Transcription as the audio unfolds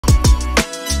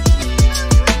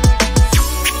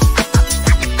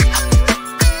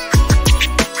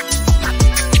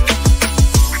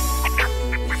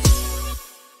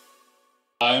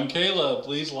Kayla.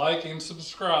 Please like and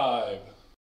subscribe.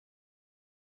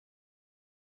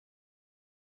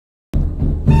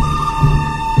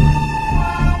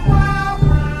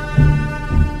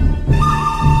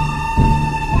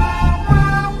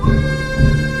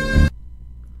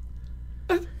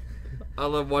 I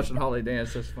love watching Holly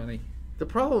dance. That's funny. The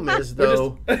problem is,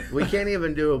 though, we can't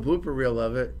even do a blooper reel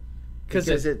of it because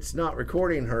it's not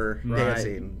recording her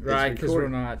dancing. Right, because we're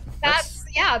not.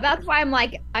 That's why I'm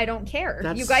like, I don't care.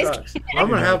 That You guys sucks. can't. I'm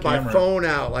gonna have my phone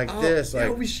out like this. Yeah,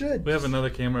 like we should. We have another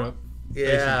camera.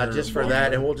 Yeah, just for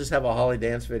that, and we'll just have a Holly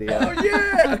dance video. Oh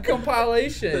yeah, a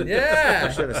compilation. I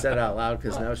Yeah. should have said it out loud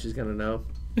because now she's gonna know.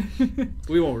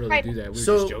 We won't really Right. do that. We're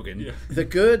So- just joking. Yeah. The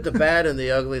good, the bad, and the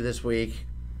ugly this week.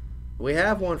 We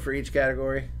have one for each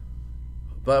category,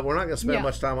 but we're not going to spend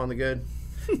much time on the good,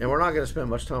 and we're not going to spend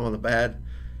much time on the bad,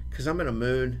 because I'm in a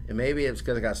mood, and maybe it's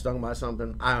because I got stung by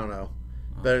something. I don't know.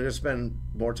 But I'm going to spend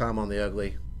more time on the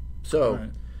ugly. So, Right.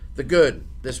 the good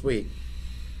this week.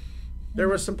 There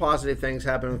was some positive things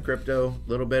happening with crypto, a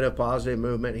little bit of positive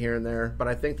movement here and there, but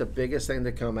I think the biggest thing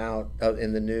to come out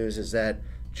in the news is that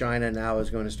China now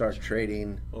is going to start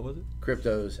trading What was it?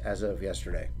 cryptos as of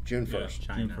yesterday, June 1st.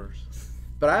 Yeah, June 1st.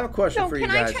 But I have a question for you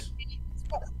guys.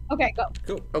 Okay, go.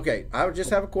 Cool. Okay, I would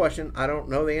just have a question. I don't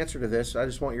know the answer to this. I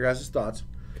just want your guys' thoughts.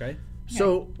 Okay.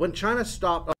 So, when China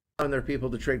stopped allowing their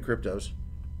people to trade cryptos,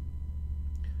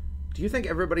 do you think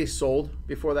everybody sold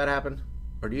before that happened?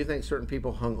 Or do you think certain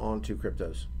people hung on to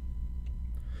cryptos?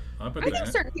 I I bet think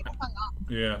they certain people hung on.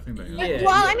 Yeah, I think they have. Yeah.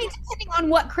 Well, I mean, depending on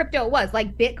what crypto it was,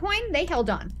 like Bitcoin, they held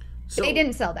on. So, They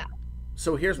didn't sell that.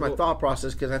 So here's my thought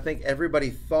process, because I think everybody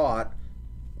thought,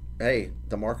 hey,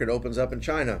 the market opens up in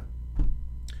China.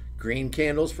 Green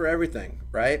candles for everything,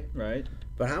 right? Right.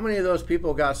 But how many of those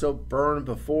people got so burned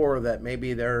before that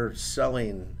maybe they're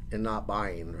selling and not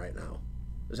buying right now?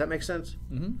 Does that make sense?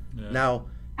 Mm-hmm. Yeah. Now,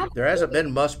 there hasn't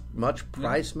been much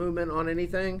price movement on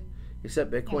anything,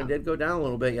 except Bitcoin did go down a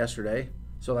little bit yesterday.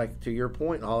 So, like, to your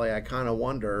point, Ollie, I kind of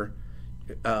wonder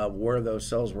where those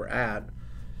sales were at.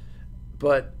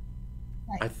 But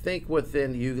I think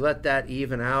within, you let that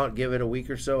even out, give it a week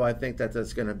or so, I think that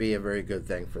that's going to be a very good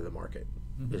thing for the market.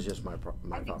 It's just my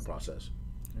thought process.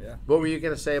 Yeah. What were you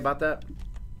going to say about that?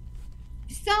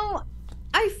 So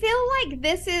I feel like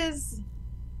this is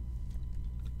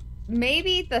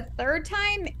maybe the third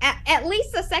time, at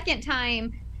least the second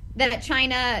time that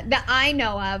China, that I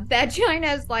know of, that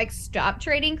China's like stopped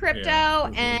trading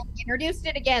crypto and introduced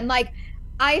it again. Like,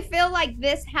 I feel like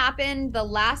this happened the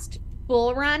last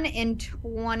bull run in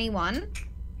 21.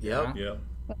 Yep. Yeah.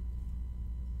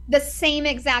 The same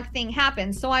exact thing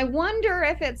happened. So I wonder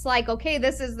if it's like, okay,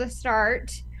 this is the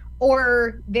start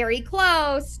or very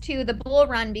close to the bull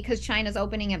run because China's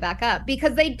opening it back up.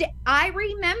 Because I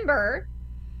remember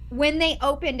when they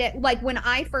opened it, like when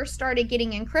I first started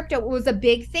getting in crypto, it was a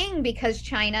big thing because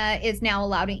China is now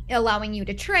allowing you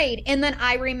to trade. And then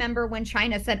I remember when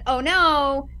China said, oh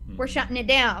no, we're shutting it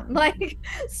down. Like,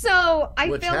 so I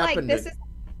feel like this is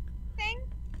the thing.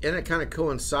 And it kind of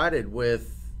coincided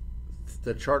with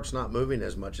the charts not moving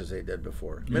as much as they did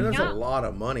before. I mean, there's a lot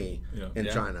of money in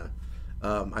China.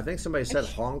 I think somebody said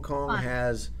Hong Kong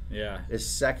is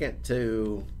second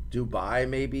to Dubai,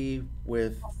 maybe,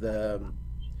 with the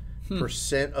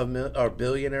percent of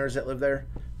billionaires that live there.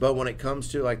 But when it comes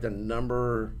to like the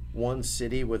number one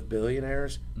city with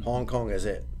billionaires, Hong Kong is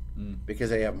it,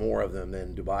 because they have more of them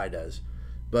than Dubai does.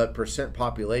 But percent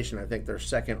population, I think they're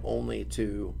second only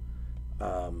to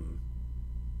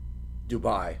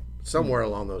Dubai, somewhere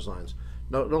along those lines.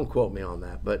 No, don't quote me on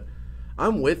that, but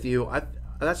I'm with you.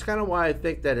 That's kind of why I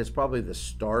think that it's probably the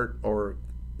start or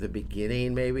the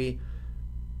beginning, maybe,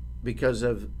 because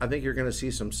I think you're going to see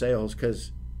some sales.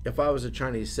 Because if I was a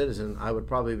Chinese citizen, I would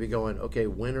probably be going, okay,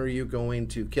 when are you going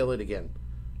to kill it again?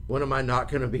 When am I not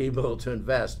going to be able to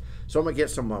invest? So I'm going to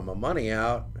get some of my money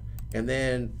out and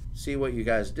then see what you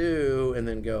guys do and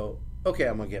then go, okay,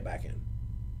 I'm going to get back in.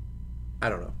 I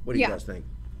don't know. What do you guys think?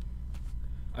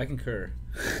 I concur.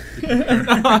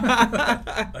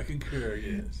 I concur,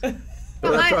 yes.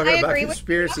 We're not talking I about agree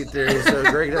conspiracy theories, so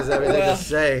Greg doesn't have anything to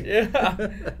say. Yeah.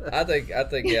 I think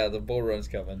the bull run's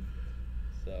coming.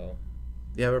 So.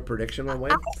 You have a prediction on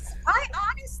when? I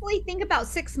honestly think about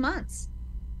 6 months.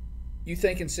 You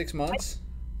think in 6 months?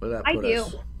 Where that I put do.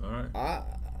 us? All right.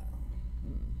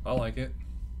 I like it.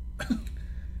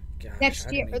 Gosh,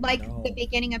 Next year, like know. the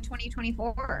beginning of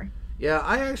 2024. Yeah,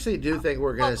 I actually do think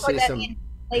we're going to Or see that some in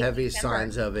late heavy December.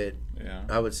 signs of it. Yeah.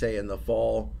 I would say in the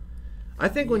fall. I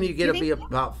think when you get to You be think so?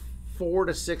 about 4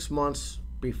 to 6 months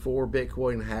before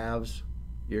Bitcoin halves,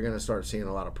 you're going to start seeing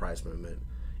a lot of price movement.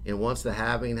 And once the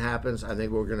halving happens, I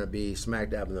think we're going to be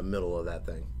smack dab in the middle of that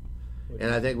thing.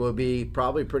 And I think we'll be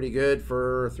probably pretty good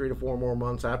for 3 to 4 more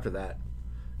months after that.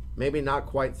 Maybe not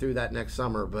quite through that next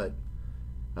summer, but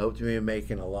I hope to be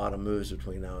making a lot of moves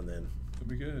between now and then. Could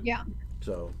be good. Yeah.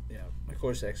 So Yeah, of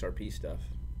course, the XRP stuff.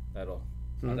 That'll.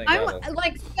 Hmm. I think I'm that'll.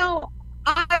 like, so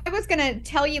I was gonna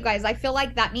tell you guys, I feel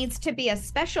like that needs to be a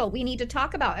special. We need to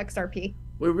talk about XRP.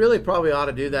 we really probably ought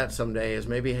to do that someday. Is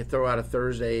maybe throw out a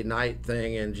Thursday night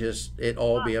thing and just it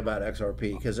all be about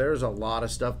XRP, because there's a lot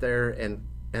of stuff there. And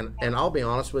I'll be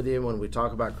honest with you, when we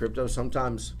talk about crypto,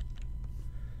 sometimes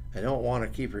I don't want to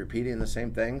keep repeating the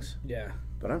same things. Yeah.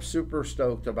 But I'm super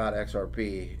stoked about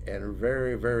XRP and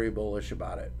very, very bullish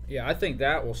about it. Yeah, I think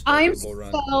that will start I'm the bull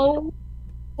run. so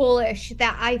bullish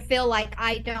that I feel like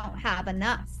I don't have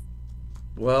enough.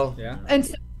 Well, Yeah. And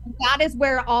so that is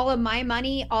where all of my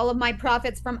money, all of my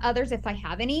profits from others, if I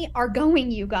have any, are going,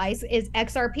 you guys, is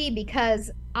XRP, because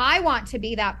I want to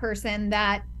be that person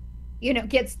that, you know,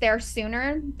 gets there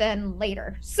sooner than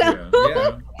later. So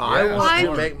Yeah. I Yeah. want to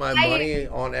I'm- make my money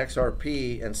on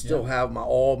XRP and still have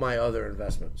all my other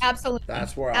investments. absolutely.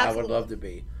 That's where I Absolutely. would love to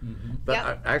be. Mm-hmm. But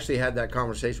Yep. I actually had that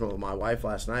conversation with my wife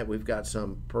last night. We've got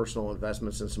some personal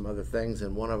investments and some other things,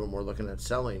 and one of them we're looking at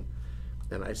selling.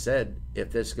 And I said, if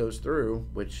this goes through,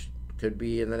 which could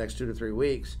be in the next 2 to 3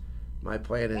 weeks, my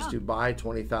plan is Yeah. to buy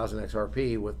 20,000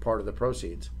 XRP with part of the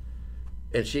proceeds.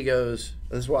 And she goes,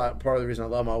 this is why part of the reason I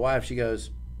love my wife. She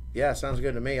goes, yeah, sounds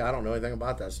good to me. I don't know anything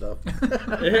about that stuff.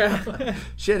 Yeah.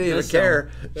 She didn't even Does care.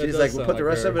 sound- that She's does like, we'll sound put the like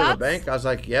rest her. of it in the That's- bank. I was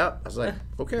like, yeah. I was like,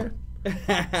 okay.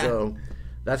 So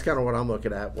that's kind of what I'm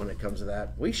looking at when it comes to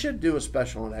that. We should do a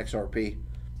special on XRP.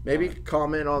 Maybe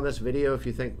comment on this video if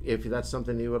you think if that's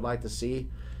something you would like to see,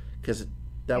 because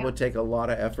that Yeah. would take a lot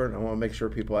of effort. I want to make sure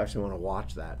people actually want to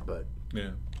watch that. But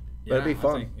Yeah. But it'd be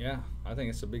fun. I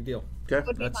think it's a big deal. okay,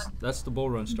 Would be That's fun. that's the bull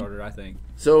run starter, I think.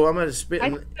 so I'm going to spend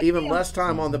I- even less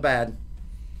time on the bad.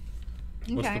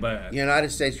 What's Okay. the bad?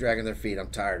 United States dragging their feet. I'm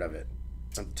tired of it.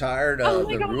 I'm tired Oh of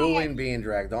my the God. ruling being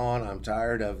dragged on. I'm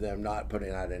tired of them not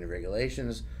putting out any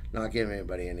regulations, not giving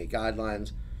anybody any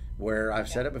guidelines. Where I've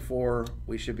said it before,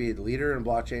 we should be the leader in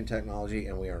blockchain technology,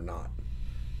 and we are not.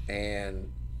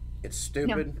 And it's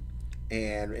stupid.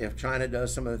 And if China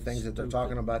does some of the things that they're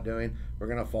talking about doing, we're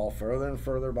going to fall further and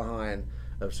further behind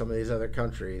of some of these other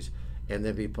countries and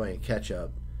then be playing catch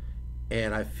up.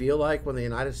 And I feel like when the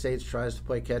United States tries to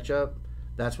play catch up,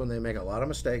 that's when they make a lot of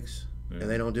mistakes and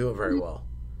they don't do it very well.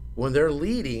 When they're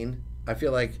leading, I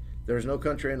feel like there's no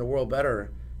country in the world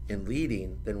better in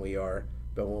leading than we are.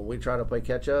 But when we try to play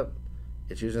catch up,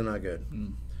 it's usually not good.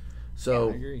 So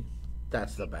I agree.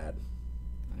 that's the bad.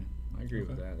 I agree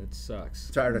with that. It sucks.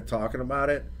 Tired of talking about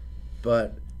it,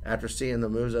 but after seeing the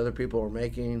moves other people are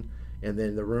making, and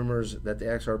then the rumors that the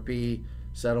XRP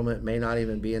settlement may not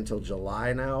even be until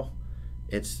July now,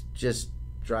 it's just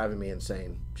driving me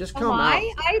insane. Just come out.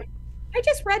 I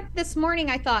just read this morning,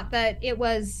 I thought that it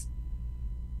was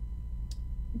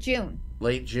June.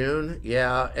 Late June,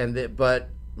 yeah, but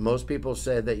most people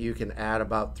said that you can add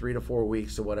about 3 to 4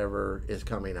 weeks to whatever is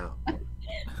coming out.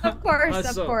 Of course, That's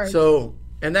of so- course. So,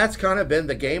 and that's kind of been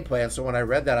the game plan. So when I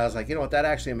read that, I was like, you know what, that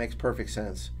actually makes perfect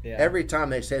sense. Yeah. Every time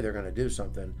they say they're going to do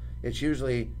something, it's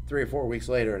usually 3 or 4 weeks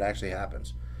later it actually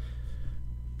happens.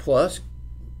 Plus,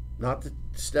 not to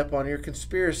step on your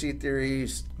conspiracy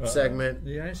theories segment,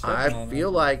 Yeah, I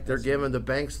feel like they're giving the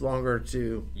banks longer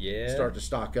to start to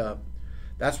stock up.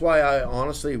 That's why I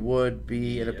honestly would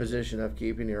be in a position of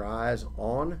keeping your eyes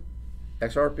on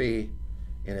XRP.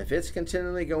 And if it's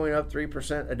continually going up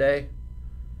 3% a day,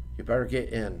 you better get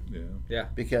in. Yeah.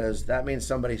 Because that means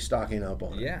somebody's stocking up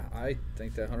on it. Yeah, I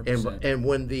think that 100%. And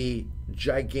when the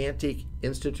gigantic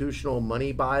institutional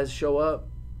money buys show up,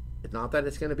 it's not that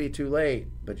it's going to be too late,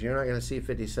 but you're not going to see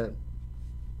 50 cent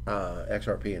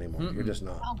XRP anymore. You're just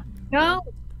not. No,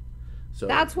 So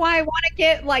that's why I want to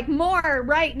get like more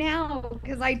right now,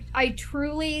 because I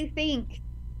truly think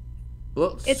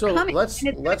well, it's so coming, let's and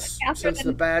it's gonna be faster since the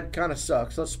than- bad kind of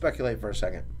sucks, let's speculate for a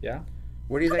second. Yeah.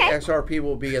 Where do you think Okay. XRP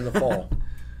will be in the fall,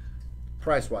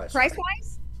 price wise? price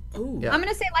wise, Ooh. Yeah. I'm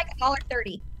gonna say like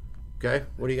 $1.30. Okay,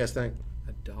 what do you guys think?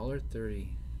 $1.30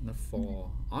 in the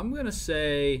fall. I'm gonna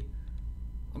say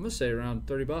around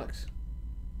 $30.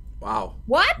 Wow.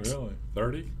 What? Really?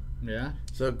 30? Yeah.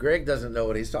 So Greg doesn't know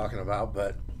what he's talking about,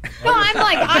 but No, I'm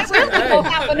like, I really don't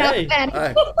have enough Hey. then.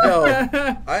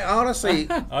 I honestly,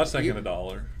 I was thinking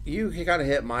 $1. you kind of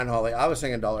hit mine, Holly. I was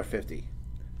thinking $1.50.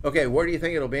 Okay, where do you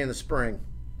think it'll be in the spring?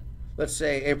 Let's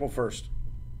say April 1st.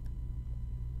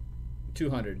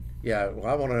 200. Yeah, well,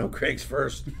 I want to know Greg's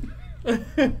first.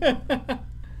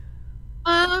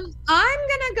 I'm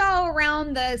gonna go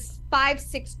around the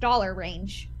 $5-6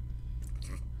 range.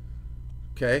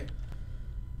 Okay.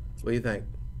 What do you think?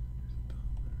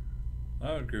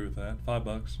 I would agree with that.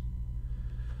 $5.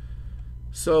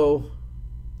 So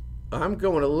I'm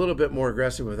going a little bit more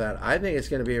aggressive with that. I think it's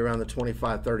going to be around the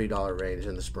 $25, $30 range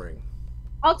in the spring.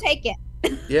 I'll take it.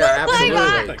 Yeah, absolutely.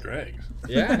 I think Greg.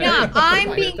 Yeah. Yeah, I'm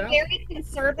Find being it out. very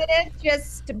conservative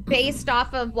just based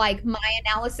off of like my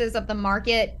analysis of the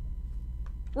market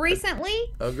recently.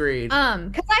 Agreed.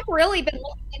 Because I've really been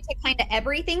looking into kind of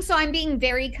everything, so I'm being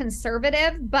very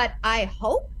conservative, but I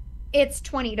hope it's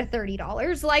 $20 to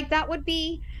 $30. Like that would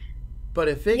be But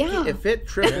if it Yeah.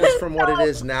 triples from what it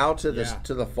is now to this Yeah.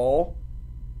 to the fall,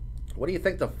 what do you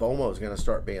think the FOMO is going to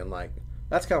start being like?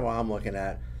 That's kind of what I'm looking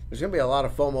at. There's going to be a lot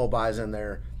of FOMO buys in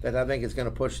there that I think is going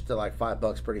to push it to like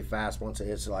 $5 pretty fast once it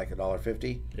hits to like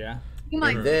 $1.50. Yeah. you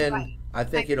might And be then right. I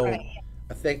think Might be it'll. right.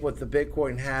 I think with the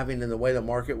Bitcoin halving and the way the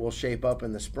market will shape up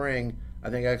in the spring, I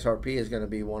think XRP is going to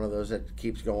be one of those that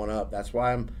keeps going up. That's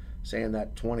why I'm saying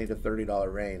that $20 to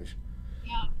 $30 range.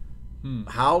 Yeah.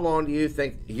 How long do you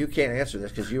think, you can't answer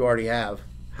this because you already have,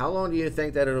 how long do you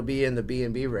think that it'll be in the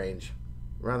BNB range,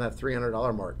 around that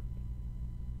 $300 mark?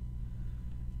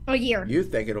 A year. You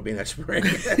think it'll be next spring?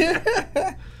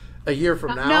 A year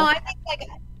from now? No, I think like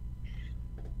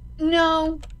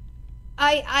no.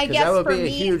 I Because guess that would for be a me,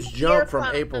 huge a year jump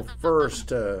from April 1st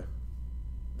to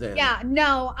then. Yeah,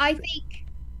 no, I think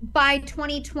by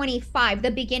 2025, the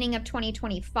beginning of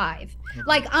 2025.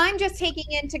 Like I'm just taking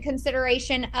into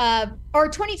consideration of or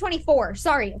 2024.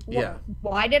 Sorry. Yeah.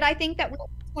 Why did I think that we were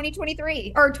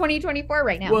 2023 or 2024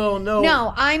 right now? Well, no.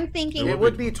 No, I'm thinking It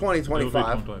would be It'll be 2025.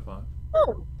 2025.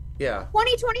 oh, Yeah.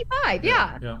 2025.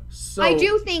 Yeah. Yeah. So, I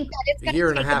do think that it's a going to year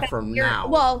and a take half about from a year, now.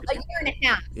 Well, a year and a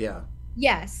half. Yeah.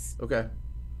 Yes. Okay.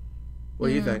 What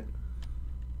do you think?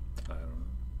 I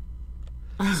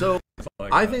don't know. So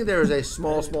Like I that. think there is a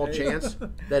small chance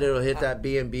that it'll hit that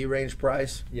BNB range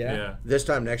price Yeah. Yeah. this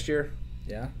time next year.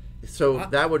 Yeah. So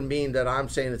that would mean that I'm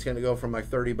saying it's going to go from like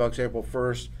 $30 April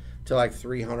 1st to like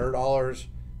 $300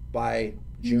 by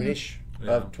June-ish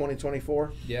Yeah. of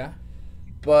 2024. Yeah.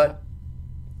 But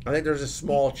I think there's a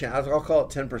small chance. I'll call it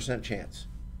 10% chance.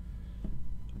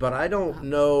 But I don't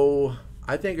know.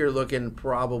 I think you're looking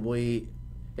probably.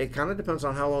 It kind of depends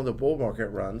on how long the bull market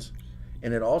runs,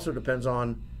 and it also depends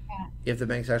on if the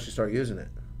banks actually start using it.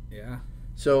 Yeah.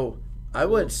 So I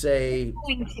would say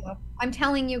Going to. I'm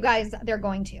telling you guys, they're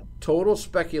going to. total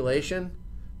speculation.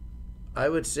 I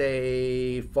would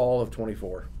say fall of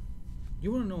 24.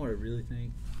 You want to know what I really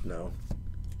think? No.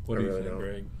 What I do you really think, don't.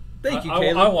 Greg? Thank you, I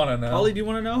Caleb. want to know. Ollie, do you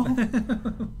want to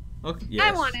know? Okay.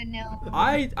 Yes. I want to know.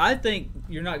 I think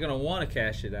you're not going to want to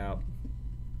cash it out.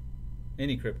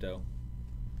 Any crypto.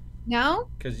 No?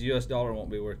 Because US dollar won't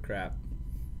be worth crap.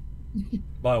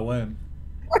 By when?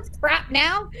 What's crap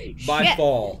now? By Shit.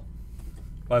 fall.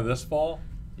 By this fall?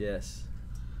 Yes.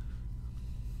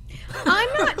 I'm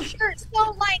not sure.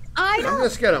 So, like, I I'm don't.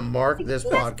 just gonna mark this the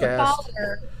podcast,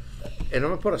 dollar. and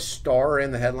I'm gonna put a star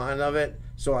in the headline of it,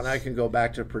 so I can go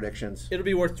back to predictions. It'll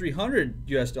be worth 300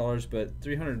 US dollars, but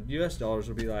 300 US dollars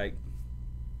will be like,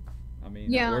 I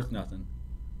mean, Yeah. not worth nothing.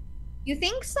 You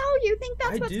think so? You think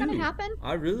that's I what's do. going to happen?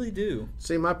 I really do.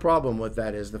 See, my problem with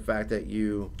that is the fact that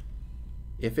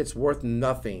if it's worth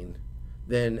nothing,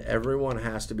 then everyone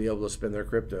has to be able to spend their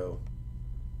crypto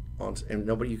on, and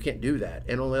you can't do that.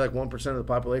 And only like 1% of the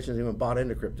population has even bought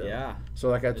into crypto. Yeah. So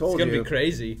like I It's told going to you, be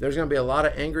crazy. there's going to be a lot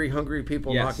of angry, hungry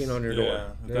people Yes. knocking on your Yeah.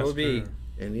 door, There that's will be. true.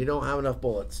 and you don't have enough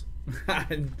bullets.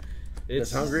 it's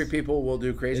Because hungry people will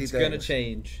do crazy It's things. going to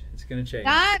change. It's going to change.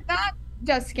 That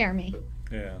does scare me.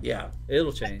 Yeah. Yeah.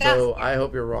 It'll change. So I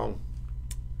hope you're wrong.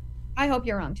 I hope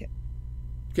you're wrong too.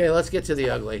 Okay, let's get to the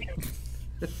ugly.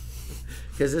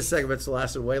 Because this segment's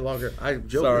lasted way longer. I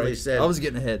jokingly said I was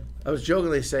getting ahead. I was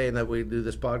jokingly saying that we do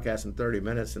this podcast in 30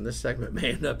 minutes, and this segment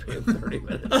may end up being 30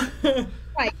 minutes.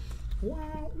 Right.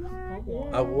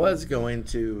 I was going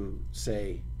to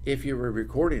say if you were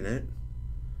recording it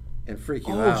and freak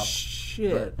you Oh, out.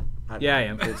 shit. But Yeah, I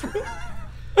am.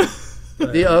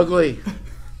 The ugly.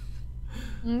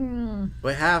 Mm.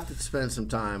 We have to spend some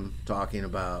time talking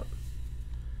about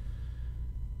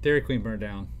Dairy Queen burned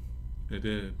down. It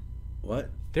did. what?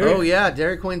 Dairy- Oh, yeah,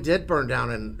 Dairy Queen did burn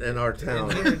down in our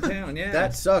town. Here in town, yeah.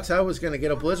 That sucks. I was going to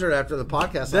get a blizzard after the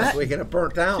podcast last week, and it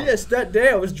burnt down. Yes, that day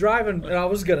I was driving and I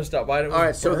was going to stop by. And it was All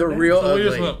right, so the burned real So we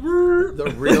just ugly. went, "Rrrr."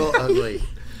 The real ugly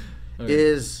Okay.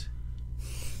 is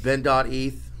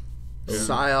Ben.eth,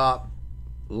 PSYOP,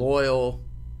 Loyal,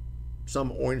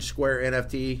 some Orange Square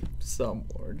NFT. some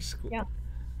orange school. Yeah.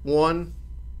 One,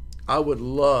 I would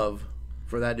love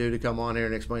for that dude to come on here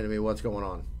and explain to me what's going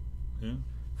on. Yeah.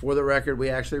 For the record, we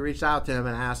actually reached out to him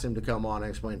and asked him to come on and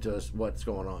explain to us what's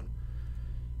going on.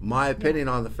 My opinion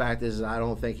on the fact is I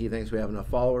don't think he thinks we have enough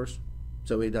followers,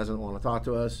 so he doesn't want to talk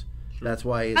to us. That's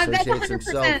why he That's associates 100%.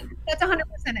 himself. That's 100%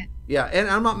 it. Yeah, and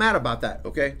I'm not mad about that,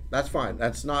 okay? That's fine.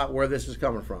 That's not where this is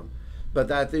coming from.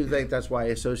 But I do think that's why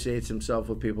he associates himself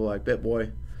with people like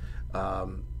BitBoy.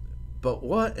 But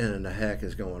what in the heck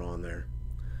is going on there?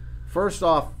 First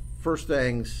off, first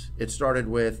things, it started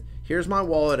with, here's my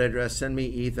wallet address, send me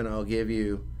ETH and I'll give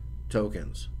you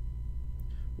tokens.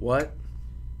 What?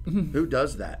 Who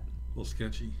does that? A little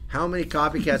sketchy. How many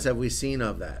copycats have we seen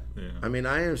of that? Yeah. I mean,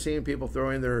 I am seeing people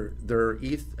throwing their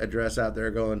ETH address out there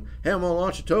going, hey, I'm going to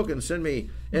launch a token, send me.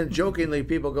 And jokingly,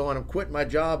 people going, I'm quitting my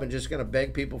job and just going to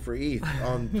beg people for ETH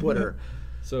on Twitter.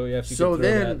 So yeah, if you So could throw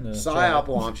that then in the PSYOP chat.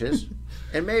 launches,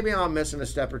 and maybe I'm missing a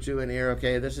step or two in here.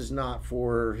 Okay, this is not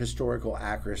for historical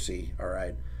accuracy, all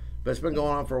right? But it's been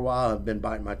going on for a while. I've been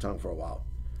biting my tongue for a while.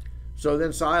 So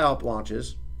then PSYOP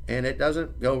launches, and it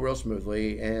doesn't go real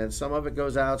smoothly, and some of it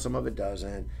goes out, some of it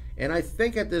doesn't. And I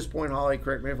think at this point, Holly,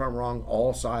 correct me if I'm wrong,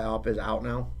 all PSYOP is out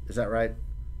now. Is that right?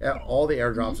 Yeah, all the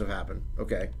airdrops have happened.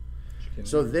 Okay.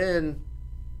 So then,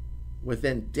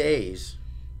 within days,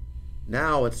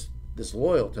 now it's this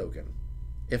loyal token,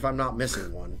 if I'm not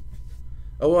missing one.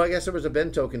 Oh, well, I guess there was a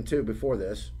Ben token too before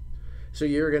this. So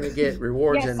you're going to get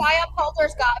rewards. Yeah, and PSYOP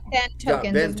holders got Ben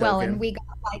tokens Ben as well, token. and we got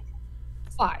like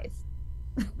 5.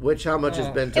 Which, how much is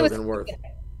Ben It was- token worth?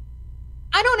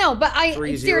 I don't know, but I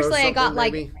 3 seriously, I got something,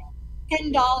 like maybe?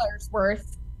 $10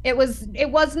 worth. It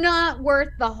was not worth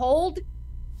the hold.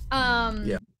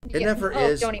 Yeah. It never oh,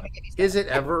 is. Don't even get me Is started.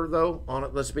 it ever, though? On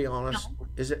it, let's be honest.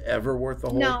 Is it ever worth the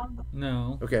whole? No.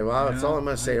 No. Okay, well, that's all I'm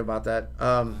going to say I- about that.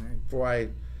 Before I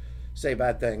say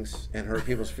bad things and hurt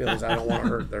people's feelings, I don't want to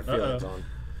hurt their feelings on.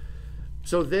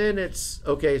 So then it's,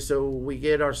 okay, so we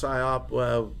get our PSYOP.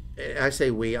 Well, I say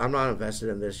we. I'm not invested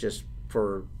in this just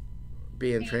for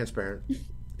being transparent.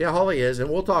 Yeah, Holly is,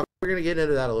 and we'll talk. We're going to get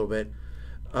into that a little bit.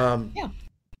 Yeah.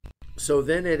 So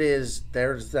then it is,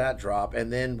 there's that drop,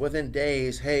 and then within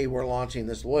days, hey, we're launching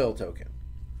this loyal token.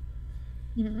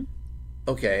 Mhm.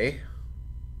 Okay,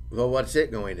 well, what's it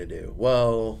going to do?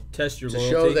 Well, Test your to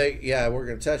loyalty. show that, yeah, we're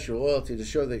going to test your loyalty to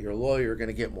show that you're loyal, you're going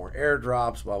to get more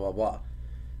airdrops, blah, blah, blah.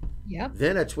 Yep.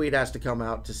 Then a tweet has to come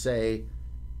out to say,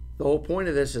 the whole point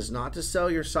of this is not to sell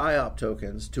your PSYOP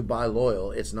tokens to buy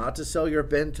loyal. It's not to sell your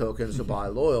Ben tokens to buy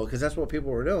loyal, because that's what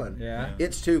people were doing. Yeah.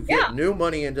 It's to get Yeah. new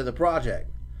money into the project.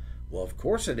 Well, of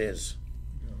course it is.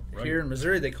 Right. Here in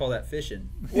Missouri, they call that fishing.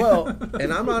 Well,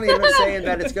 and I'm not even saying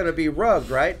that it's going to be rugged,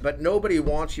 right? But nobody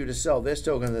wants you to sell this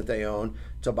token that they own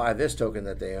to buy this token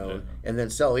that they own, and then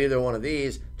sell either one of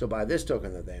these to buy this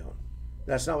token that they own.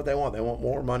 That's not what they want. They want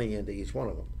more money into each one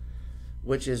of them,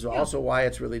 which is also why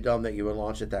it's really dumb that you would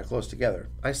launch it that close together.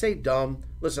 I say dumb.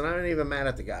 Listen, I'm not even mad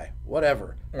at the guy.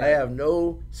 Whatever. I have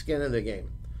no skin in the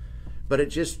game. But it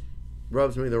just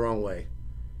rubs me the wrong way.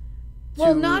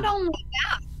 Well, To- not only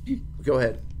that, Go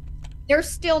ahead. there's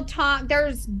still talk.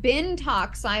 There's been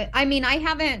talks. I mean, I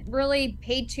haven't really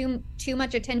paid too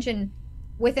much attention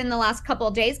within the last couple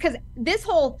of days because this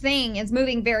whole thing is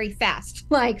moving very fast.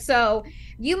 Like, so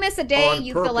you miss a day, On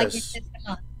you feel like you purpose. missed a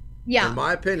month. Yeah, In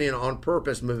my opinion, on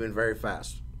purpose, moving very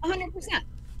fast. 100%.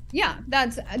 Yeah,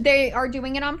 they are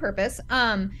doing it on purpose.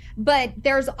 But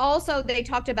there's also, they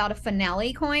talked about a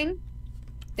finale coin.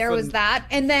 There was that,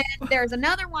 and then there's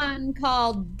another one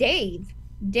called Dave.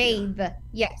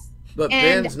 Yes. But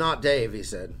And- Ben's not Dave, he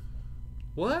said.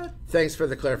 What? Thanks for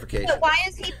the clarification. But why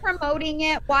is he promoting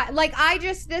it? Why? Like,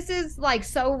 this is like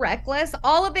so reckless.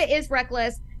 All of it is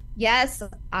reckless. Yes,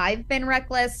 I've been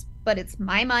reckless, but it's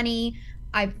my money.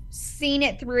 I've seen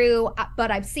it through,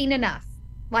 but I've seen enough.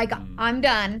 Like, I'm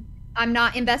done. I'm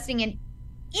not investing in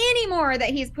any more that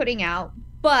he's putting out.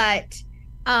 But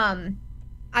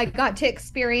I got to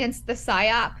experience the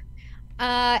PSYOP.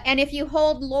 And if you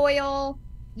hold loyal,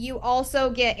 you also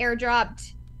get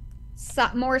airdropped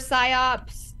more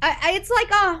PSYOPs. It's like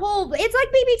it's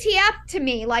like BBTF to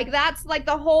me. Like, that's like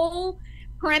the whole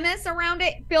premise around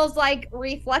it feels like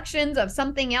reflections of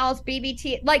something else.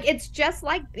 Like, it's just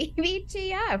like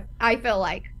BBTF, I feel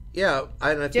like. Yeah,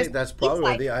 and I think Just that's probably looks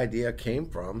where like- the idea came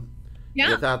from.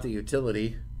 Yeah. Without the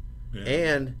utility. Yeah.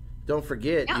 And don't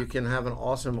forget, Yeah. you can have an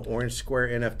awesome orange square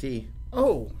NFT.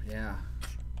 Oh, yeah.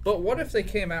 But what if they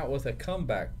came out with a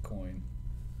comeback coin?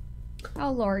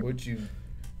 Oh, Lord. Would you?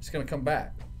 It's gonna come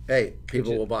back. Hey,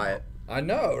 people you- will buy it. I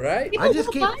know, right? People I just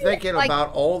will keep buy it. thinking Like-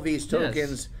 about all these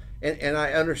tokens, and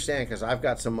I understand because I've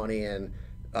got some money in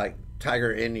like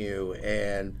Tiger Inu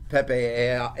and Pepe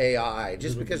AI,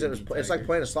 just because it's like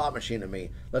playing a slot machine to me.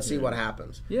 Let's see what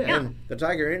happens. Yeah. And the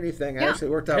Tiger Inu thing actually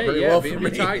worked out Hey, pretty yeah, well for B&B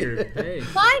me. Tiger. Hey.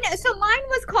 Mine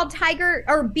was called Tiger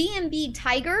or B&B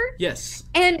Tiger. Yes.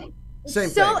 And Same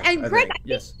so, thing, and I Greg, think. I think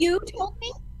Yes. you told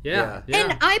me. Yeah.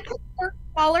 And I put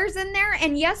 $4 in there,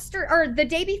 and the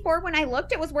day before when I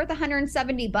looked, it was worth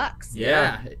 $170.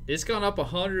 Yeah, it's gone up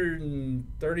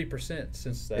 130%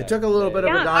 since that. It took a little bit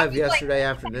of Yeah, a I dive was like- yesterday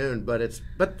afternoon, but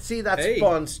see, that's Hey.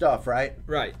 fun stuff, right?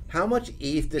 Right. How much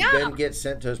ETH did Yeah. Ben get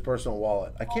sent to his personal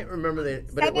wallet? I can't remember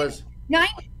but it was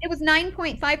It was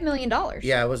 $9.5 million.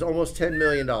 it was almost $10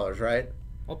 million, right?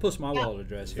 I'll post my wallet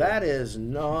address here. That is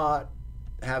not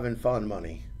having fun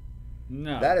money.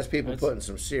 No. That is people that's- putting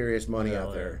some serious money Well,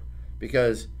 out there,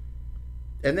 because,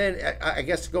 and then I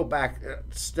guess to go back,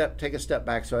 take a step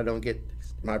back so I don't get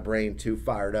my brain too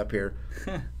fired up here.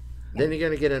 Then you're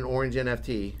gonna get an orange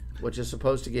NFT, which is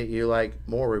supposed to get you like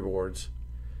more rewards.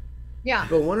 Yeah.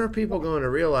 But when are people going to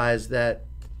realize that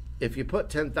if you put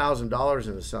 $10,000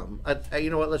 into something, you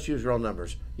know what? Let's use real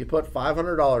numbers. You put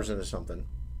 $500 into something,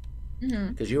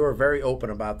 because you were very open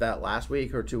about that last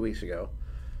week or 2 weeks ago.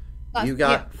 You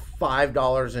got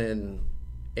 $5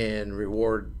 in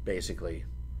reward, basically.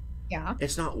 Yeah.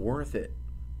 It's not worth it.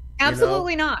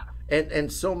 Absolutely not.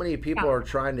 And so many people are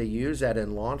trying to use that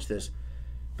and launch this.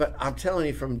 But I'm telling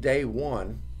you, from day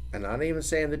one, and I'm not even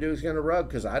saying the dude's going to rug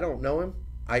because I don't know him.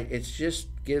 It just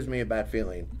gives me a bad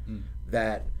feeling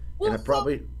that, and it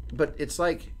probably, but it's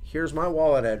like, here's my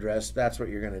wallet address. That's what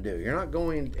you're going to do. You're not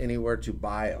going anywhere to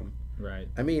buy them. Right.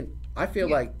 I mean, I feel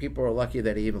like people are lucky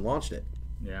that he even launched it.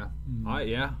 Yeah.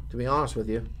 Yeah. To be honest with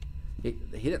you, he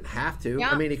didn't have to.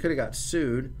 Yeah. I mean, he could have got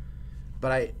sued,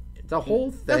 but the whole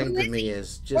thing to me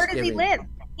is just Where does giving. he live?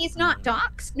 He's not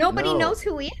doxxed. Nobody No. knows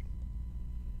who he is.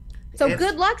 So It's-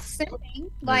 good luck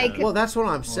suing. Like, Well, that's what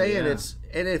I'm saying. yeah.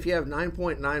 And if you have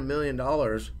 $9.9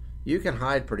 million, you can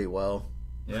hide pretty well.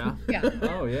 Yeah. yeah.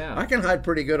 Oh yeah. I can hide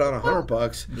pretty good on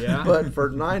 $100. Yeah. But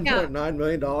for $9.9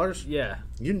 million, Yeah.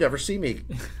 you never see me.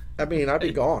 I mean, I'd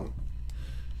be gone.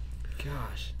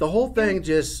 Gosh. The whole thing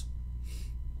just.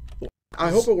 I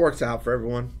hope it works out for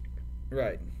everyone.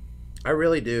 Right. I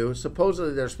really do.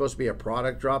 Supposedly there's supposed to be a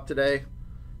product drop today.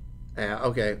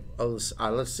 Okay,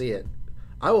 let's see it.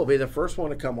 I will be the first one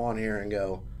to come on here and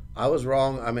go, I was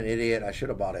wrong. I'm an idiot. I should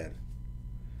have bought in.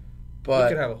 We But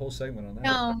could have a whole segment on that.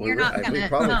 No, you're not we gonna.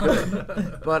 probably no.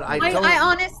 could. But I don't. I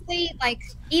honestly, like,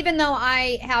 even though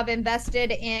I have invested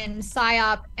in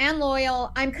PSYOP and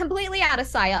Loyal, I'm completely out of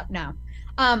PSYOP now.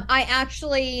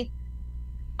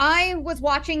 I was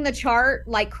watching the chart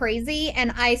like crazy,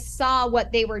 and I saw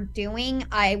what they were doing.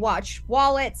 I watched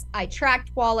wallets, I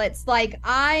tracked wallets, like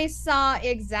I saw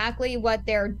exactly what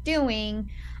they're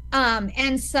doing.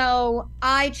 And so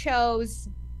I chose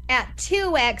at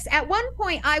 2x. At one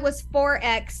point I was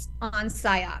 4x on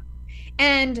PSYOP.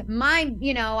 And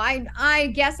I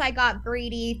guess I got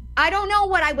greedy. I don't know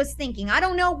what I was thinking. I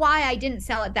don't know why I didn't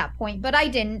sell at that point, but I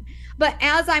didn't. But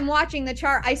as I'm watching the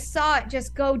chart, I saw it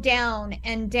just go down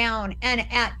and down. And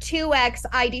at 2x,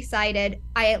 I decided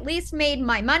I at least made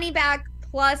my money back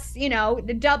plus,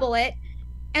 the double it.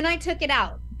 And I took it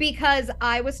out because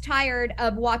I was tired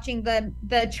of watching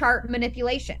the chart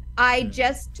manipulation.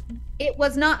 It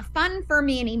was not fun for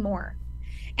me anymore.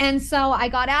 And so I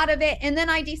got out of it, and then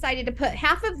I decided to put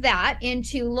half of that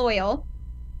into Loyal.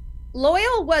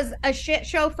 Loyal was a shit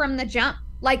show from the jump.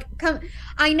 Like,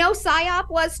 I know PSYOP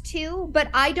was too, but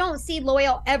I don't see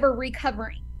Loyal ever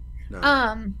recovering.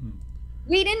 No.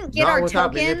 We didn't get Not our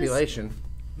without tokens. manipulation.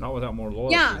 Not without more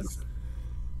loyalty. Yeah.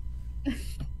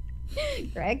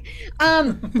 Greg.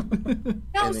 No, In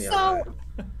the so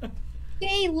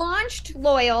they launched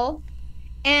Loyal,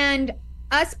 and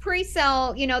us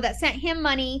pre-sell, that sent him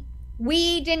money,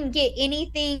 we didn't get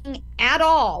anything at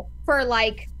all for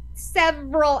like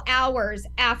several hours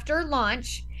after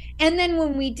launch. And then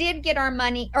when we did get our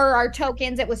money or our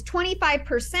tokens, it was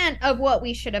 25% of what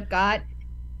we should have got.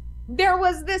 There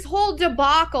was this whole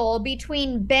debacle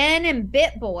between Ben and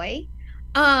BitBoy.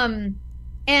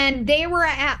 And they were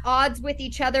at odds with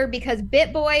each other because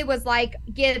BitBoy was like,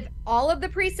 give all of the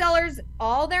pre-sellers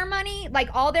all their money, like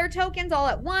all their tokens all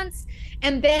at once.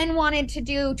 And Ben wanted to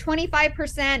do 25%,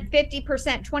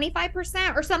 50%,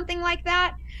 25% or something like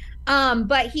that.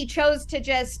 But he chose to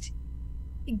just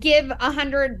give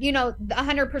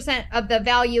 100% of the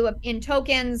value in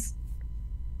tokens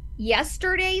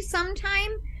yesterday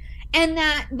sometime. And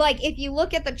that, like, if you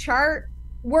look at the chart,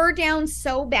 we're down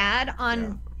so bad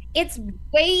on it's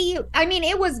way,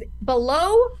 it was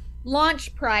below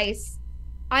launch price.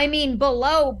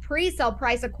 Below pre-sale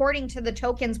price according to the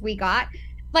tokens we got.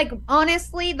 like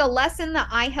honestly, the lesson that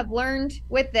I have learned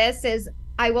with this is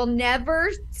I will never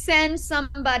send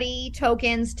somebody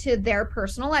tokens to their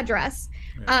personal address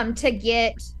to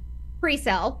get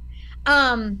pre-sale.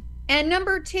 And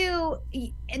number two,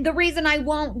 the reason I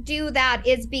won't do that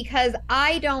is because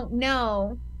I don't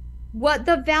know what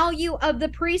the value of the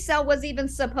pre-sale was even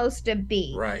supposed to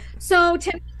be. Right. So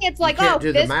to me, it's like, you can't oh,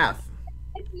 do the math.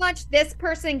 Much this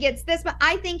person gets this, but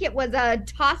I think it was a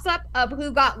toss-up of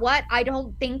who got what. I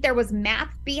don't think there was math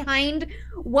behind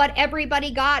what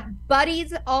everybody got.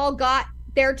 Buddies all got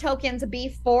their tokens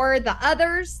before the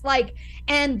others, like,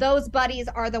 and those buddies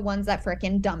are the ones that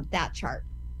freaking dumped that chart.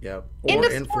 Yep. End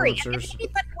of story. And if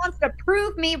anybody wants to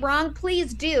prove me wrong,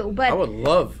 please do. But I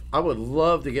would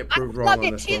love to get proved wrong on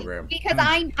this program. Because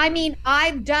I mean,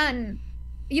 I've done,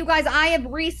 you guys, I have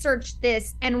researched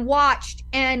this and watched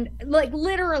and like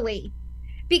literally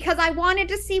because I wanted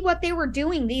to see what they were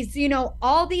doing. These, you know,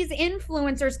 all these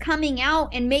influencers coming out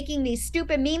and making these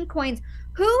stupid meme coins.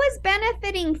 Who is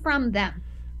benefiting from them?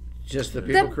 Just the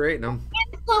people creating them.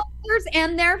 Influencers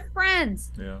and their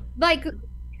friends. Yeah. Like,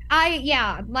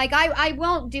 I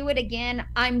won't do it again.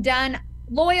 I'm done.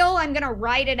 Loyal, I'm gonna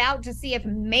write it out to see if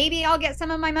maybe I'll get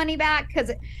some of my money back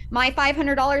because my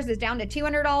 $500 is down to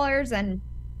 $200, and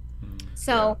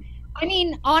so I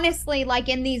mean, honestly, like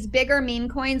in these bigger meme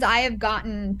coins, I have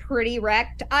gotten pretty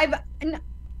wrecked.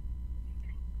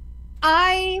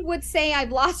 I would say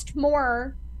I've lost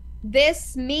more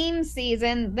this meme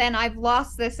season than I've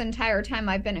lost this entire time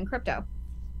I've been in crypto.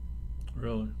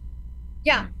 Really?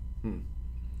 Yeah.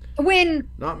 When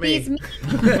not me. It's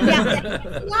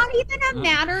not even a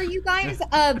matter, you guys,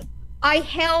 of I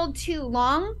held too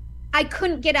long. I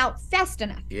couldn't get out fast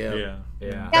enough. Yeah.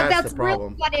 That's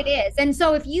really what it is. And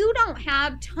so if you don't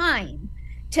have time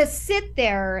to sit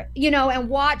there, you know, and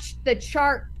watch the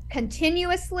chart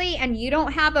continuously and you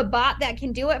don't have a bot that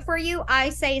can do it for you, I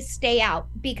say stay out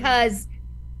because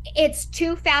it's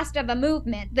too fast of a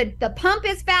movement. The pump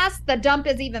is fast, the dump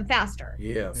is even faster.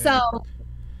 Yeah. So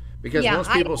because once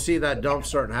people see that dump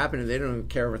starting happening, they don't even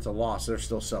care if it's a loss. They're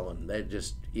still selling. They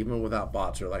just, even without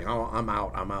bots, they're like, oh, I'm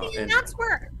out. And that's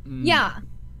where,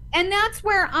 and that's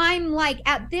where I'm like,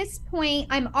 at this point,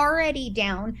 I'm already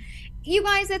down. You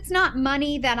guys, it's not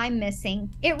money that I'm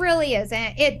missing. It really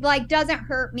isn't. It like doesn't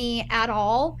hurt me at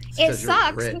all. It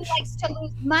sucks. Who likes to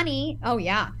lose money? Oh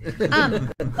yeah.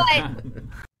 But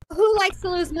who likes to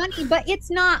lose money? But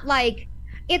it's not like,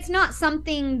 it's not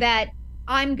something that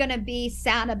I'm gonna be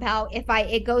sad about if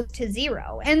it goes to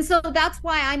zero. And so that's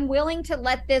why I'm willing to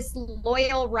let this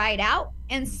loyal ride out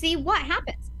and see what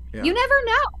happens. You never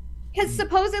know, because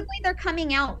supposedly they're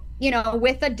coming out, you know,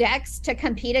 with a DEX to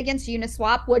compete against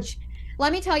Uniswap, which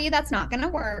let me tell you, that's not going to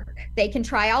work. They can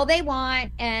try all they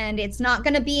want, and it's not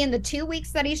going to be in the 2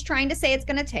 weeks that he's trying to say it's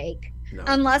going to take,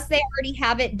 unless they already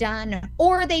have it done,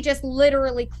 or they just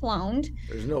literally cloned.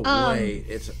 There's no way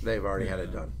they've already had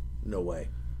it done. No way.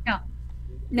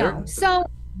 No. So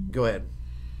go ahead.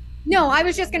 No, I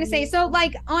was just going to say, so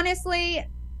like, honestly,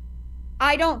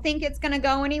 I don't think it's going to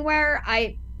go anywhere.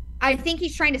 I think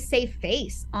he's trying to save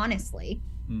face, honestly.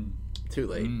 Too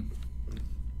late.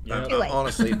 Too late.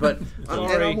 Honestly, but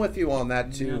I'm with you on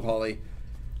that too, Holly.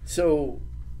 So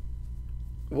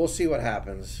we'll see what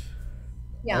happens.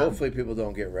 Yeah. Hopefully people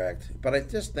don't get wrecked. But I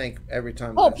just think every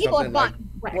time people have gotten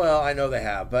wrecked. Well, I know they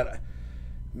have, but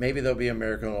maybe there'll be a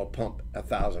miracle and it'll pump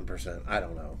 1,000%. I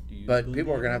don't know. But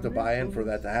people are going to have to buy in for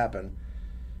that to happen.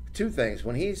 Two things.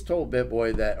 When he's told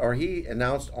BitBoy that, or he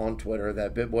announced on Twitter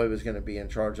that BitBoy was going to be in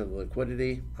charge of the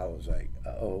liquidity, I was like,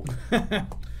 uh-oh.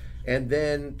 And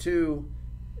then two,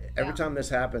 every time this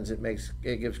happens, it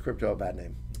gives crypto a bad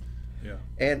name. Yeah.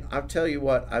 And I'll tell you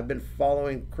what, I've been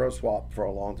following CrowSwap for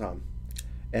a long time.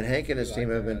 And Hank and his team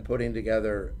have been putting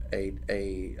together a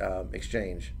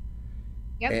exchange.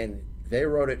 Yep. And they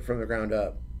wrote it from the ground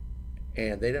up.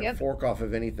 And they didn't fork off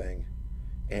of anything.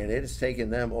 And it has taken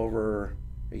them over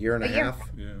a year and a half.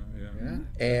 Yeah.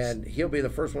 And he'll be the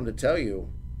first one to tell you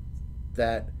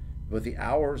that with the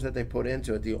hours that they put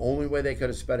into it, the only way they could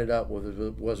have sped it up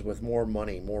was with more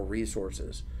money, more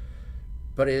resources.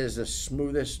 But it is the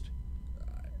smoothest.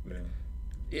 Yeah.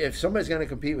 If somebody's going to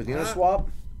compete with Uniswap,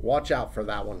 watch out for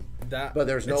that one. But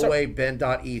there's no way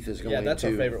Ben.eth is going to. Yeah, that's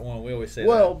our favorite one. We always say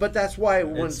that. But that's why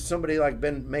when somebody like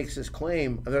Ben makes this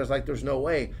claim, there's no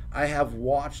way. I have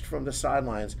watched from the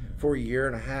sidelines for a year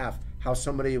and a half how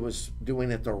somebody was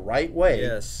doing it the right way.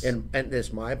 Yes. And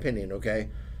it's my opinion, okay?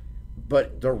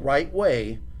 But the right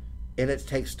way, and it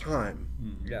takes time.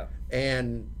 Yeah.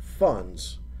 And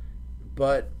funds.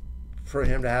 But for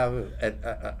him to have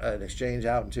an exchange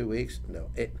out in 2 weeks? No,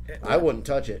 I wouldn't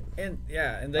touch it. And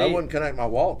I wouldn't connect my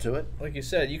wallet to it. like you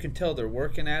said, you can tell they're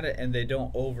working at it, and they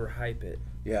don't overhype it.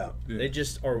 Yeah. They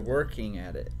just are working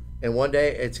at it. And one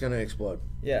day it's going to explode.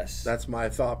 Yes. That's my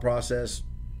thought process.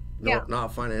 No, Yeah.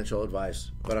 not financial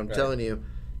advice, but I'm Right. telling you,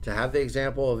 to have the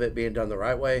example of it being done the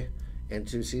right way, and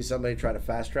to see somebody try to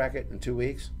fast track it in 2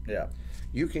 weeks, Yeah.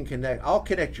 you can connect. I'll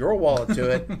connect your wallet to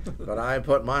it, but I ain't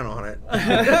putting mine on it.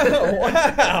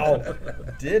 Wow.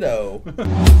 Ditto.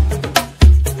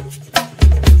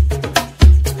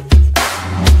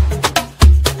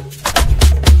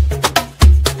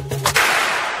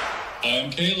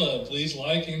 I'm Caleb. Please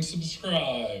like and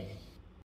subscribe.